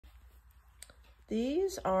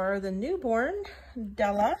These are the newborn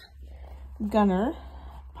Della Gunner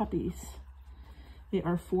puppies. They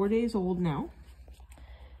are 4 days old now.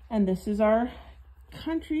 And this is our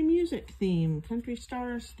country music theme, country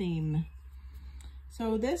stars theme.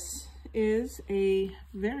 So this is a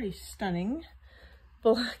very stunning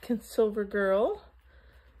black and silver girl.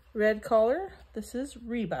 Red collar. This is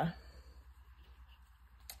Reba.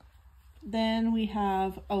 Then we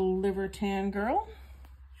have a liver tan girl.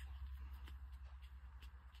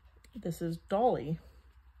 This is Dolly.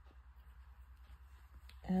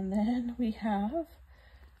 And then we have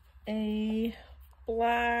a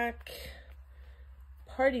black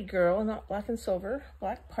party girl, not black and silver,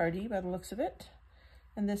 black party by the looks of it.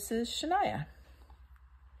 And this is Shania.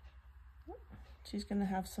 She's gonna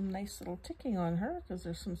have some nice little ticking on her because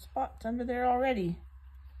there's some spots under there already.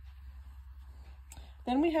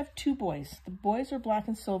 Then we have two boys. The boys are black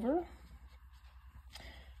and silver.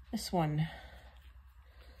 This one.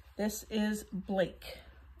 This is Blake.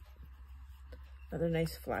 Another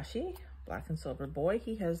nice flashy black and silver boy.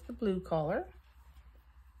 He has the blue collar.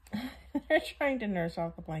 They're trying to nurse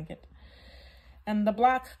off the blanket. And the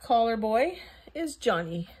black collar boy is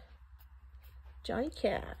Johnny. Johnny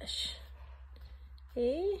Cash.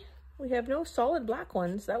 Hey, we have no solid black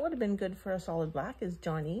ones. That would have been good for a solid black, is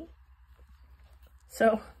Johnny.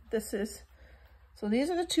 So these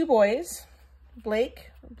are the two boys.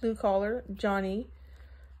 Blake, blue collar, Johnny,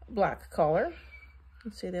 black collar.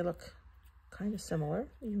 Let's see, they look kind of similar.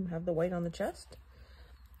 You have the white on the chest.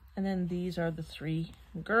 And then these are the three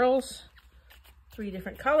girls, 3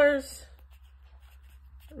 different colors.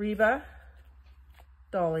 Reba,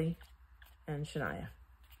 Dolly, and Shania.